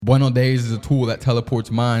Bueno Days is a tool that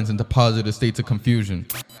teleports minds into positive states of confusion.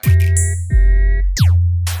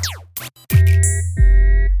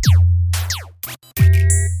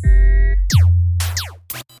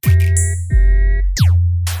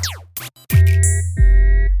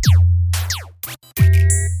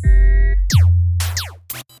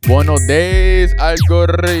 Buenos days,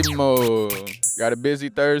 algoritmo. Got a busy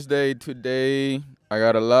Thursday today. I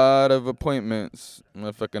got a lot of appointments.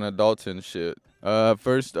 Motherfucking adults and shit.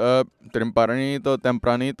 First up, tempranito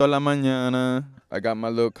la mañana. I got my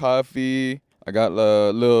little coffee. I got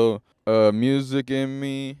a little music in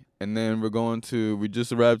me. And then we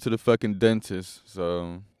just arrived to the fucking dentist.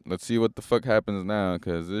 So let's see what the fuck happens now,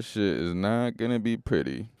 because this shit is not gonna be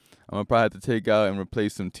pretty. I'm gonna probably have to take out and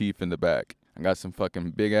replace some teeth in the back. I got some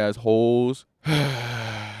fucking big ass holes.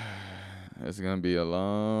 It's gonna be a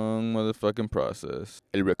long motherfucking process.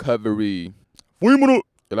 El recovery. Fuímonos.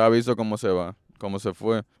 El aviso cómo se va. Cómo se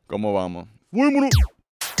fue. Cómo vamos. Fuímonos.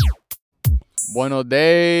 Buenos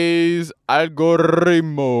days,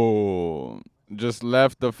 algoritmo. Just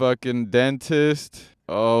left the fucking dentist.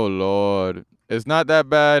 Oh Lord. It's not that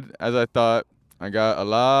bad as I thought. I got a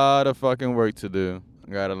lot of fucking work to do.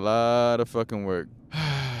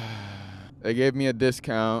 They gave me a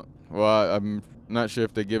discount. Well, I'm not sure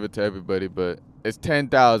if they give it to everybody, but it's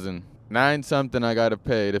 $10,000. 9 something I gotta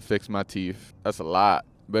pay to fix my teeth. That's a lot,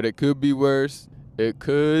 but it could be worse.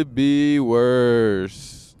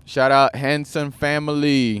 Shout out Henson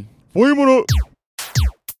family. Fuímonos.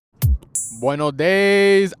 Buenos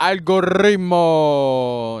days,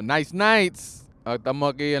 algoritmo. Nice nights.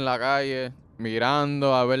 Estamos aquí en la calle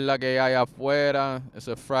mirando a ver la que hay afuera. It's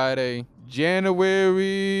a Friday.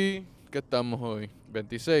 January. ¿Qué estamos hoy?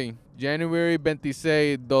 26. January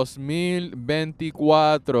 26,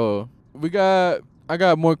 2024. I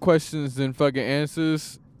got more questions than fucking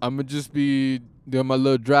answers. I'm gonna just be doing my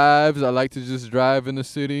little drives. I like to just drive in the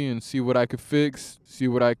city and see what I can fix, see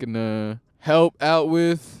what I can help out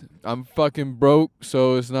with. I'm fucking broke,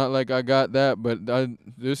 so it's not like I got that, but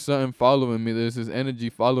there's something following me. There's this energy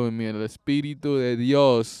following me, and el Espíritu de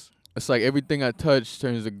Dios. It's like everything I touch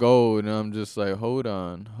turns to gold, and I'm just like, hold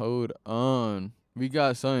on. We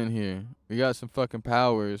got something here. We got some fucking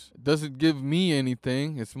powers. It doesn't give me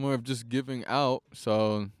anything. It's more of just giving out.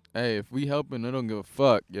 So, hey, if we helping, I don't give a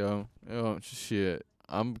fuck, yo. Shit.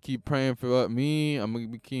 I'm gonna keep praying for me. I'm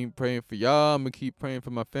gonna keep praying for y'all. I'm gonna keep praying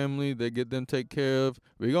for my family. They get them taken care of.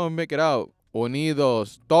 We're gonna make it out.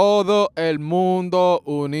 Unidos. Todo el mundo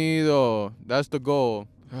unido. That's the goal.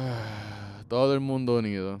 Todo el mundo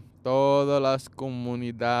unido. Todas las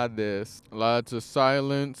comunidades. Lots of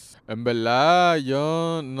silence. En verdad,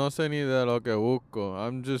 yo no sé ni de lo que busco.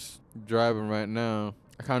 I'm just driving right now.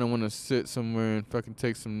 I kind of want to sit somewhere and fucking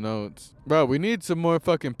take some notes. Bro, we need some more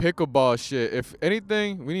fucking pickleball shit. If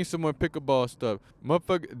anything, we need some more pickleball stuff.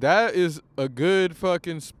 Motherfucker, that is a good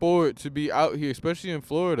fucking sport to be out here, especially in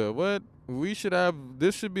Florida. What? We should have,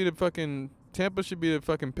 Tampa should be the fucking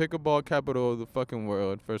pickleball capital of the fucking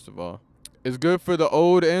world, first of all. It's good for the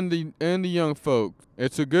old and the young folk.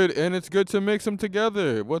 It's good to mix them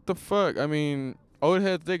together. What the fuck? I mean, old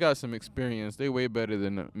heads, they got some experience. They way better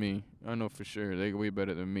than me. I know for sure. They way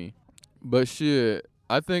better than me. But shit,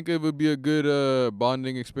 I think it would be a good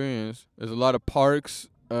bonding experience. There's a lot of parks.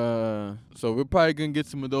 So we're probably gonna get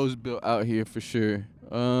some of those built out here for sure.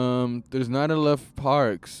 There's not enough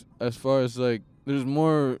parks as far as like, there's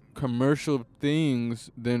more commercial things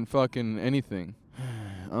than fucking anything.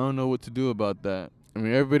 I don't know what to do about that. I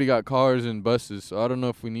mean, everybody got cars and buses, so I don't know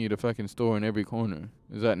if we need a fucking store in every corner.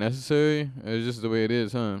 Is that necessary? It's just the way it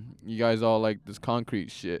is, huh? You guys all like this concrete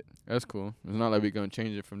shit. That's cool. It's not like we're gonna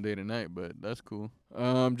change it from day to night, but that's cool.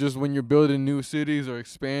 Just when you're building new cities or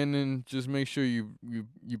expanding, just make sure you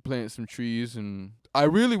plant some trees. And I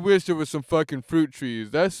really wish there was some fucking fruit trees.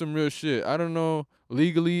 That's some real shit. I don't know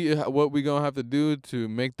legally what we gonna have to do to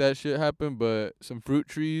make that shit happen, but some fruit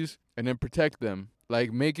trees, and then protect them.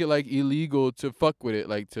 Like, make it, like, illegal to fuck with it.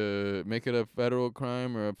 Like, to make it a federal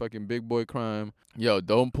crime or a fucking big boy crime. Yo,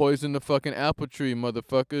 don't poison the fucking apple tree,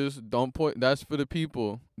 motherfuckers. That's for the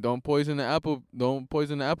people. Don't poison the apple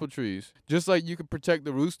trees. Just like you could protect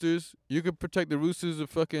the roosters. You could protect the roosters of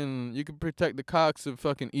fucking... You could protect the cocks of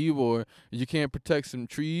fucking Ivor. You can't protect some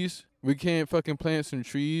trees. We can't fucking plant some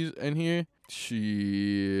trees in here.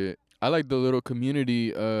 Shit. I like the little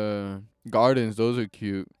community gardens. Those are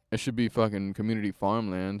cute. It should be fucking community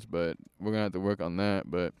farmlands, but we're gonna have to work on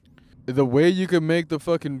that. But the way you can make the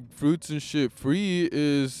fucking fruits and shit free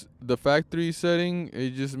is the factory setting.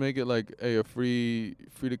 You just make it like, hey, a free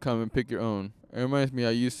to come and pick your own. It reminds me,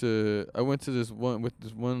 I went to this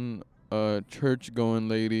one church going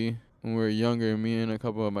lady when we were younger, me and a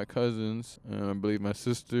couple of my cousins, and I believe my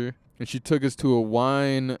sister. And she took us to a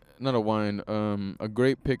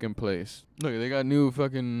grape picking place. Look, they got new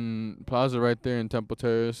fucking plaza right there in Temple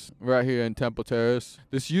Terrace. Right here in Temple Terrace.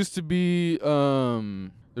 This used to be, the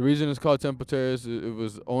reason it's called Temple Terrace, it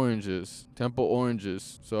was oranges. Temple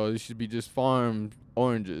oranges. So it should be just farmed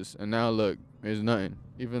oranges. And now look, there's nothing.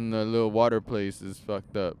 Even the little water place is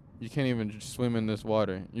fucked up. You can't even swim in this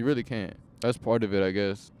water. You really can't. That's part of it, I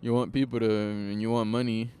guess. You want people to, and you want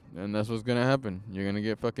money, and that's what's gonna happen. You're gonna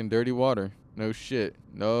get fucking dirty water. No shit.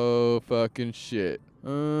 No fucking shit.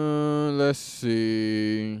 Let's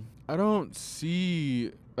see. I don't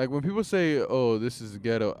see, like, when people say, oh, this is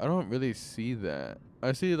ghetto, I don't really see that.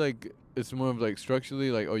 I see, like, it's more of, like, structurally,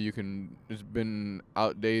 like, oh, it's been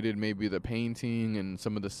outdated. Maybe the painting and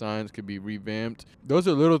some of the signs could be revamped. Those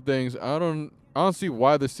are little things. I don't see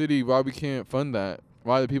why we can't fund that.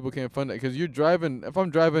 Why the people can't fund it? Because you're driving. If I'm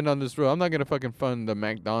driving down this road, I'm not going to fucking fund the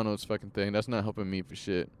McDonald's fucking thing. That's not helping me for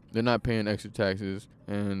shit. They're not paying extra taxes,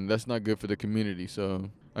 and that's not good for the community. So,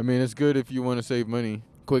 I mean, it's good if you want to save money.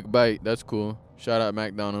 Quick bite, that's cool. Shout out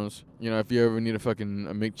McDonald's. You know, if you ever need a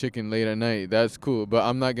McChicken late at night, that's cool. But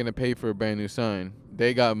I'm not going to pay for a brand new sign.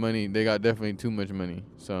 They got money. They got definitely too much money.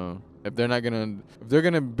 So, if they're going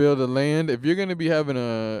to build a land, if you're going to be having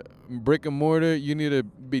a brick and mortar, you need to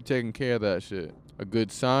be taking care of that shit. A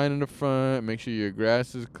good sign in the front. Make sure your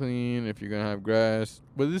grass is clean if you're going to have grass.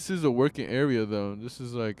 But this is a working area, though. This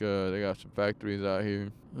is like, they got some factories out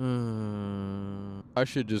here. I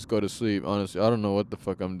should just go to sleep, honestly. I don't know what the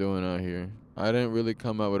fuck I'm doing out here. I didn't really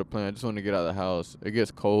come out with a plan. I just want to get out of the house. It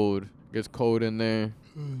gets cold. It gets cold in there.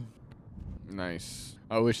 Nice.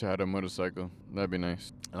 I wish I had a motorcycle. That'd be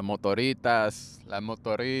nice. Las motoritas.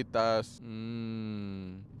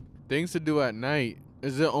 Things to do at night.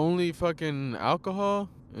 Is it only fucking alcohol?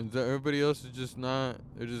 Is that everybody else is just not,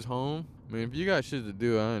 they're just home? I mean, if you got shit to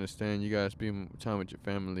do, I understand. You guys spend time with your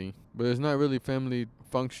family. But it's not really family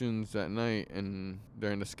functions at night and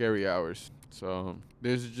during the scary hours. So,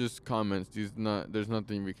 there's just comments. There's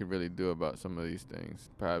nothing we can really do about some of these things.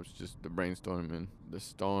 Perhaps just the brainstorming. The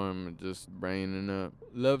storm just braining up.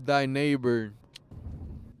 Love thy neighbor.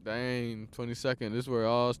 Dang, 22nd. This is where it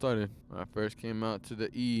all started. When I first came out to the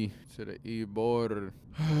E border.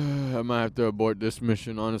 I might have to abort this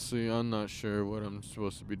mission, honestly. I'm not sure what I'm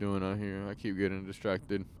supposed to be doing out here. I keep getting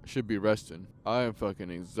distracted. I should be resting. I am fucking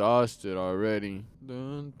exhausted already.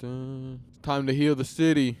 Dun, dun. It's time to heal the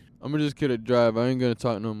city. I'm gonna just get a drive. I ain't gonna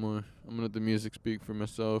talk no more. I'm gonna let the music speak for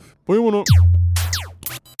myself. What do you wanna?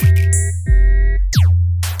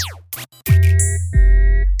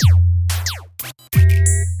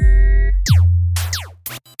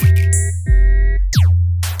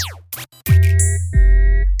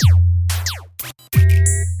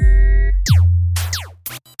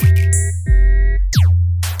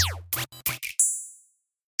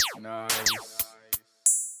 Nice.